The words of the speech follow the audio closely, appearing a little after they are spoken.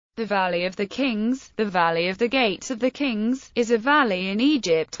The Valley of the Kings, the Valley of the Gates of the Kings, is a valley in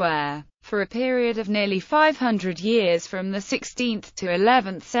Egypt where, for a period of nearly 500 years from the 16th to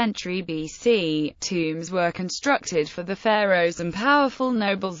 11th century BC, tombs were constructed for the pharaohs and powerful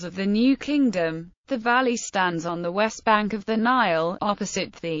nobles of the New Kingdom. The valley stands on the west bank of the Nile,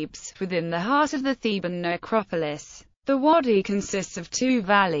 opposite Thebes, within the heart of the Theban necropolis. The wadi consists of two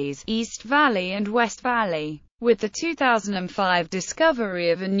valleys, East Valley and West Valley. With the 2005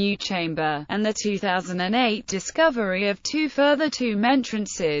 discovery of a new chamber, and the 2008 discovery of two further tomb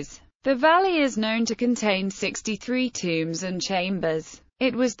entrances, the valley is known to contain 63 tombs and chambers.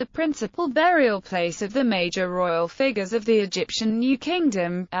 It was the principal burial place of the major royal figures of the Egyptian New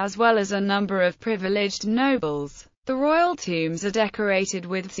Kingdom, as well as a number of privileged nobles. The royal tombs are decorated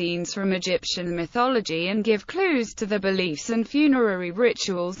with scenes from Egyptian mythology and give clues to the beliefs and funerary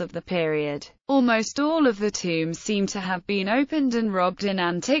rituals of the period. Almost all of the tombs seem to have been opened and robbed in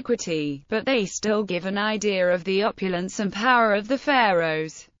antiquity, but they still give an idea of the opulence and power of the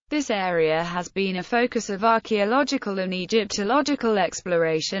pharaohs. This area has been a focus of archaeological and Egyptological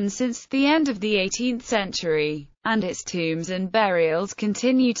exploration since the end of the 18th century, and its tombs and burials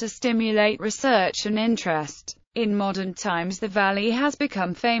continue to stimulate research and interest. In modern times, the valley has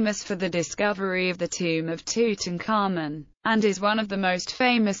become famous for the discovery of the tomb of Tutankhamun, and is one of the most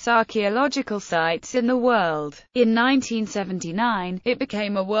famous archaeological sites in the world. In 1979, it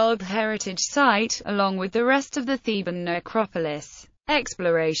became a World Heritage Site, along with the rest of the Theban necropolis.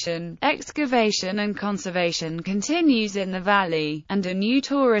 Exploration, excavation and conservation continues in the valley, and a new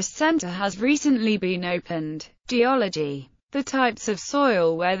tourist center has recently been opened. Geology. The types of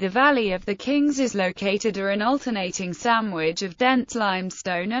soil where the Valley of the Kings is located are an alternating sandwich of dense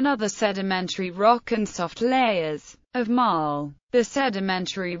limestone and other sedimentary rock and soft layers of marl. The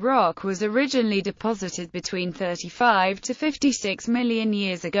sedimentary rock was originally deposited between 35 to 56 million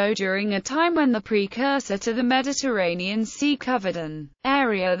years ago during a time when the precursor to the Mediterranean Sea covered an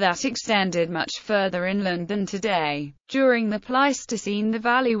area that extended much further inland than today. During the Pleistocene, the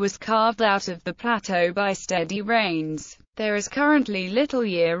valley was carved out of the plateau by steady rains. There is currently little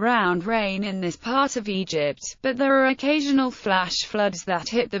year-round rain in this part of Egypt, but there are occasional flash floods that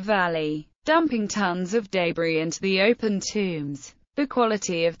hit the valley, dumping tons of debris into the open tombs. The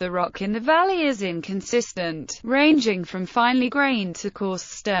quality of the rock in the valley is inconsistent, ranging from finely grained to coarse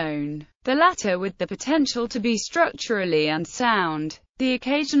stone, the latter with the potential to be structurally unsound. The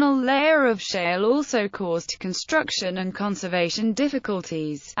occasional layer of shale also caused construction and conservation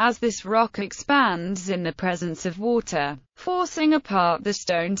difficulties, as this rock expands in the presence of water, forcing apart the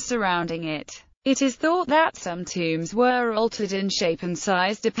stones surrounding it. It is thought that some tombs were altered in shape and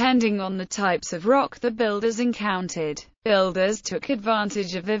size depending on the types of rock the builders encountered. Builders took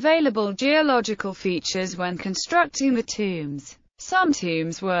advantage of available geological features when constructing the tombs. Some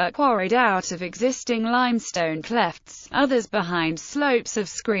tombs were quarried out of existing limestone clefts, others behind slopes of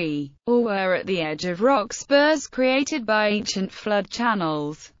scree, or were at the edge of rock spurs created by ancient flood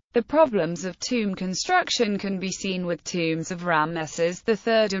channels. The problems of tomb construction can be seen with tombs of Ramesses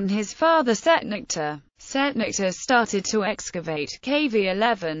III and his father Setnektar. Setnektar started to excavate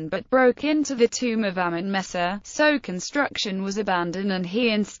KV11 but broke into the tomb of Amenmesse, so construction was abandoned and he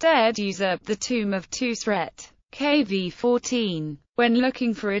instead usurped the tomb of Tusret. KV14. When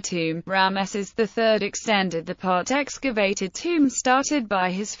looking for a tomb, Ramesses III extended the part excavated tomb started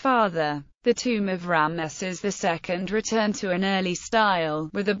by his father. The tomb of Ramesses II returned to an early style,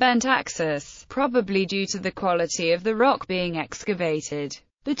 with a bent axis, probably due to the quality of the rock being excavated.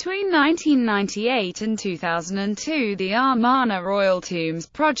 Between 1998 and 2002, the Amarna Royal Tombs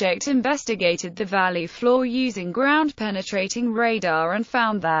project investigated the valley floor using ground-penetrating radar and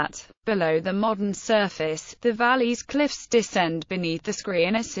found that, below the modern surface, the valley's cliffs descend beneath the scree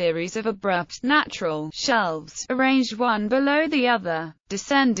in a series of abrupt, natural shelves, arranged one below the other,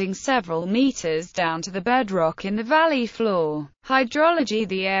 descending several meters down to the bedrock in the valley floor. Hydrology.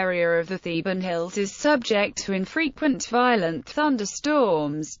 The area of the Theban Hills is subject to infrequent violent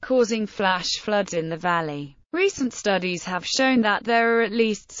thunderstorms, causing flash floods in the valley. Recent studies have shown that there are at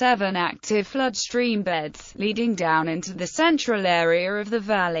least 7 active flood stream beds, leading down into the central area of the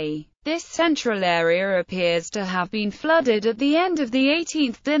valley. This central area appears to have been flooded at the end of the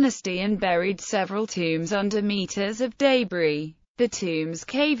 18th dynasty and buried several tombs under meters of debris. The tombs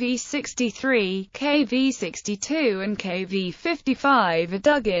KV63, KV62 and KV55 are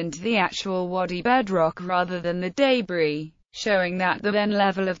dug into the actual wadi bedrock rather than the debris, showing that the then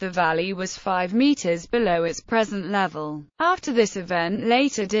level of the valley was 5 meters below its present level. After this event,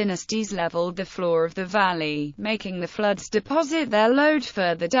 later dynasties leveled the floor of the valley, making the floods deposit their load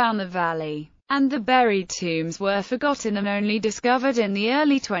further down the valley. and the buried tombs were forgotten and only discovered in the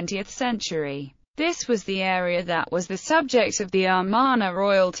early 20th century. This was the area that was the subject of the Amarna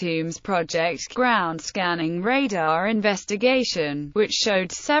Royal Tombs Project ground scanning radar investigation, which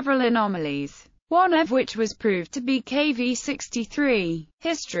showed several anomalies, one of which was proved to be KV63.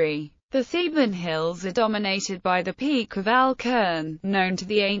 History. The Theban hills are dominated by the Peak of Al-Qurn, known to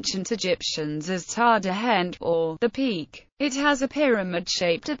the ancient Egyptians as Tardahent, or the Peak. It has a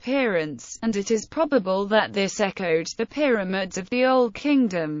pyramid-shaped appearance, and it is probable that this echoed the pyramids of the Old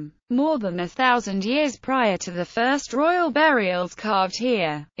Kingdom, more than 1,000 years prior to the first royal burials carved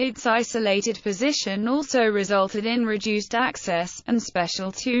here. Its isolated position also resulted in reduced access, and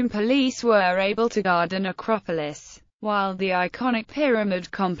special tomb police were able to guard the necropolis. While the iconic pyramid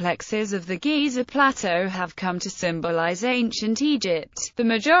complexes of the Giza Plateau have come to symbolize ancient Egypt, the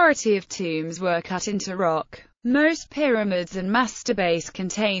majority of tombs were cut into rock. Most pyramids and mastabase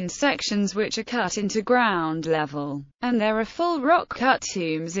contain sections which are cut into ground level, and there are full rock-cut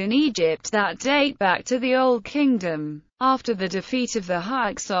tombs in Egypt that date back to the Old Kingdom. After the defeat of the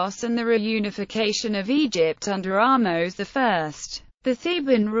Hyksos and the reunification of Egypt under Ahmose I, the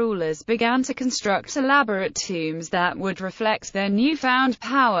Theban rulers began to construct elaborate tombs that would reflect their newfound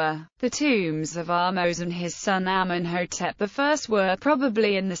power. The tombs of Ahmose and his son Amenhotep I were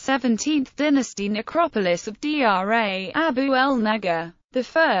probably in the 17th dynasty necropolis of Dra Abu el-Neger. The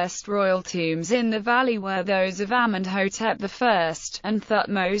first royal tombs in the valley were those of Amenhotep I and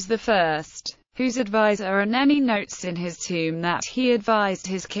Thutmose I, whose advisor Aneni notes in his tomb that he advised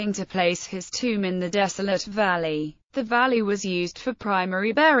his king to place his tomb in the desolate valley. The valley was used for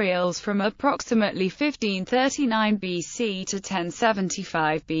primary burials from approximately 1539 BC to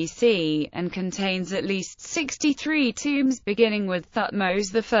 1075 BC, and contains at least 63 tombs beginning with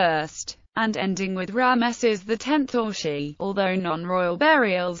Thutmose I, and ending with Ramesses X Orshi, although non-royal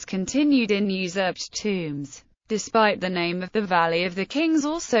burials continued in usurped tombs. Despite the name of the Valley of the Kings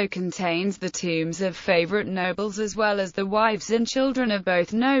also contains the tombs of favorite nobles as well as the wives and children of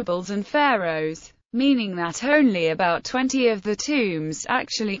both nobles and pharaohs, meaning that only about 20 of the tombs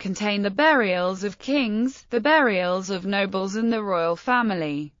actually contain the burials of kings, the burials of nobles and the royal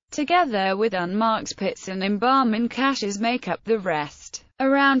family, together with unmarked pits and embalming caches make up the rest.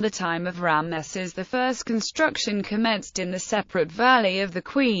 Around the time of Ramesses I, construction commenced in the separate Valley of the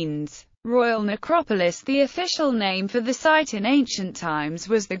Queens. Royal Necropolis. The official name for the site in ancient times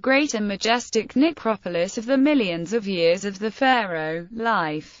was the Great and Majestic Necropolis of the millions of years of the pharaoh,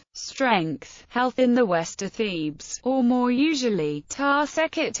 life, strength, health in the west of Thebes, or more usually, Ta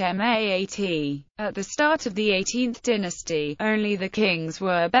Sekhet Maat. At the start of the 18th dynasty, only the kings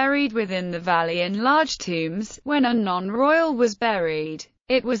were buried within the valley in large tombs. When a non-royal was buried,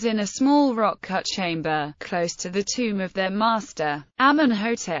 it was in a small rock-cut chamber, close to the tomb of their master.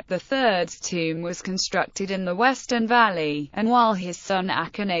 Amenhotep III's tomb was constructed in the Western Valley, and while his son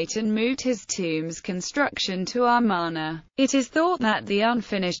Akhenaten moved his tomb's construction to Amarna, it is thought that the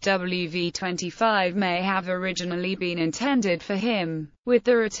unfinished WV-25 may have originally been intended for him. With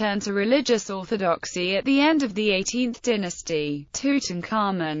the return to religious orthodoxy at the end of the 18th dynasty,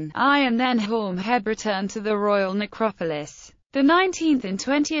 Tutankhamun I and then Horemheb returned to the royal necropolis. The 19th and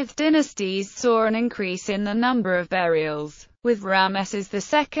 20th dynasties saw an increase in the number of burials, with Ramesses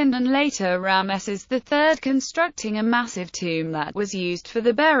II and later Ramesses III constructing a massive tomb that was used for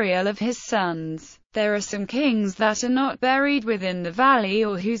the burial of his sons. There are some kings that are not buried within the valley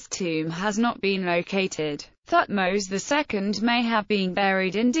or whose tomb has not been located. Thutmose II may have been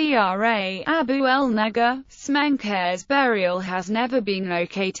buried in Dra Abu el-Neger. Smenkhkare's burial has never been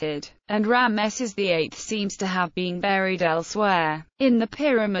located, and Ramesses VIII seems to have been buried elsewhere. In the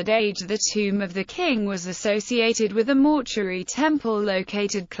Pyramid Age, the tomb of the king was associated with a mortuary temple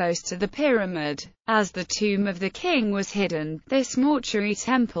located close to the pyramid. As the tomb of the king was hidden, this mortuary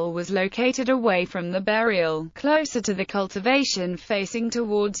temple was located away from the burial, closer to the cultivation facing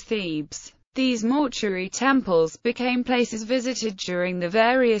towards Thebes. These mortuary temples became places visited during the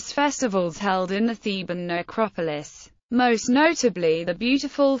various festivals held in the Theban necropolis, most notably the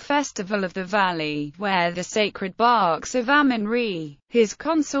beautiful Festival of the Valley, where the sacred barks of Amun-Re, his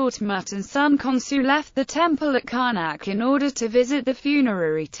consort Mut and son Khonsu left the temple at Karnak in order to visit the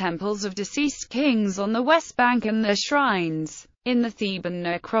funerary temples of deceased kings on the west bank and their shrines. In the Theban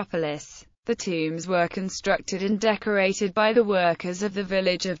necropolis, the tombs were constructed and decorated by the workers of the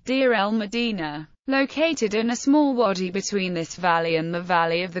village of Deir el-Medina, located in a small wadi between this valley and the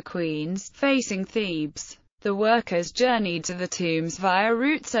Valley of the Queens, facing Thebes. The workers journeyed to the tombs via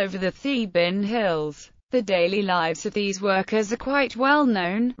routes over the Theban hills. The daily lives of these workers are quite well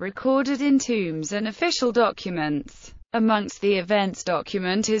known, recorded in tombs and official documents. Amongst the events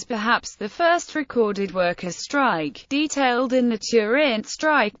document is perhaps the first recorded worker strike, detailed in the Turin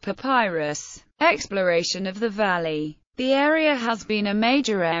strike papyrus. Exploration of the valley. The area has been a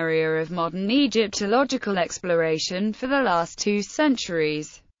major area of modern Egyptological exploration for the last 2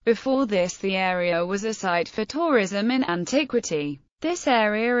 centuries. Before this, the area was a site for tourism in antiquity. This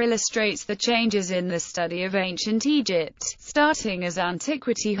area illustrates the changes in the study of ancient Egypt, starting as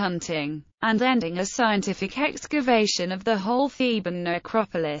antiquity hunting, and ending as scientific excavation of the whole Theban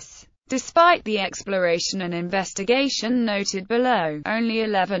necropolis. Despite the exploration and investigation noted below, only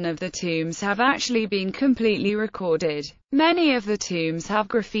 11 of the tombs have actually been completely recorded. Many of the tombs have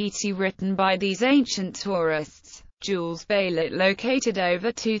graffiti written by these ancient tourists. Jules Baylet located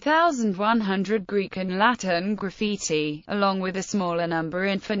over 2,100 Greek and Latin graffiti, along with a smaller number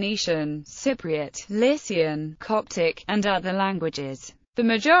in Phoenician, Cypriot, Lycian, Coptic, and other languages. The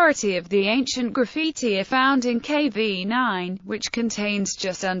majority of the ancient graffiti are found in KV9, which contains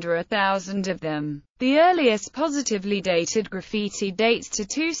just under 1,000 of them. The earliest positively dated graffiti dates to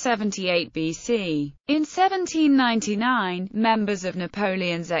 278 BC. In 1799, members of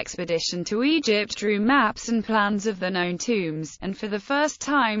Napoleon's expedition to Egypt drew maps and plans of the known tombs, and for the first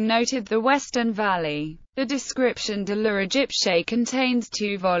time noted the Western Valley. The Description de l'Égypte contains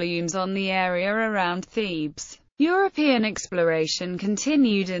 2 volumes on the area around Thebes. European exploration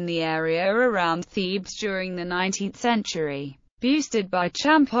continued in the area around Thebes during the 19th century, boosted by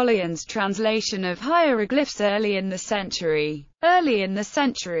Champollion's translation of hieroglyphs early in the century.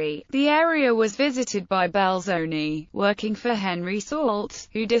 The area was visited by Belzoni, working for Henry Salt,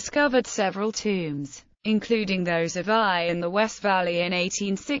 who discovered several tombs, including those of Ai in the West Valley in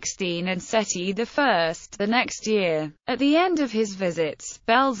 1816 and Seti I the next year. At the end of his visits,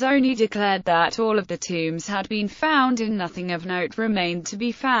 Belzoni declared that all of the tombs had been found and nothing of note remained to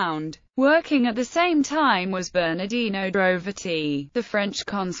be found. Working at the same time was Bernardino Drovati, the French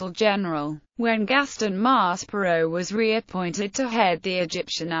consul general. When Gaston Maspero was reappointed to head the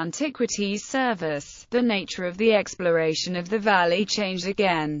Egyptian Antiquities Service, the nature of the exploration of the valley changed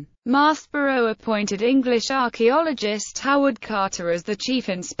again. Maspero appointed English archaeologist Howard Carter as the chief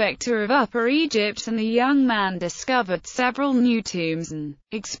inspector of Upper Egypt, and the young man discovered several new tombs and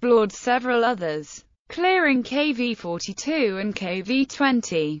explored several others, clearing KV42 and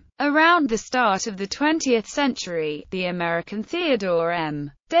KV20. Around the start of the 20th century, the American Theodore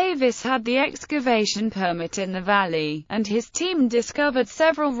M. Davis had the excavation permit in the valley, and his team discovered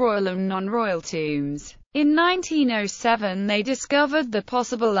several royal and non-royal tombs. In 1907 they discovered the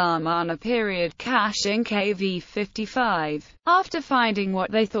possible Amarna period cache in KV55. After finding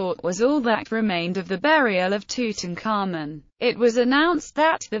what they thought was all that remained of the burial of Tutankhamun, it was announced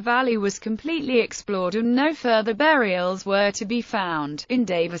that the valley was completely explored and no further burials were to be found. In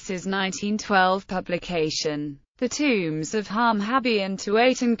Davis's 1912 publication, The Tombs of Hammurabi and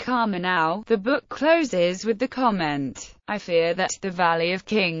Tutankhamun, the book closes with the comment, "I fear that the Valley of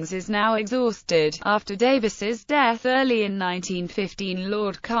Kings is now exhausted." After Davis's death early in 1915,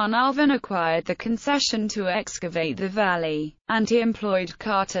 Lord Carnarvon acquired the concession to excavate the valley, and he employed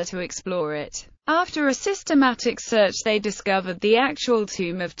Carter to explore it. After a systematic search they discovered the actual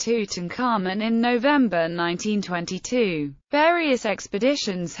tomb of Tutankhamun in November 1922. Various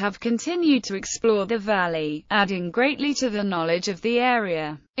expeditions have continued to explore the valley, adding greatly to the knowledge of the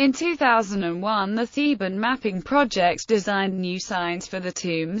area. In 2001 the Theban Mapping Project designed new signs for the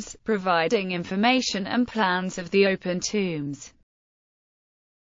tombs, providing information and plans of the open tombs.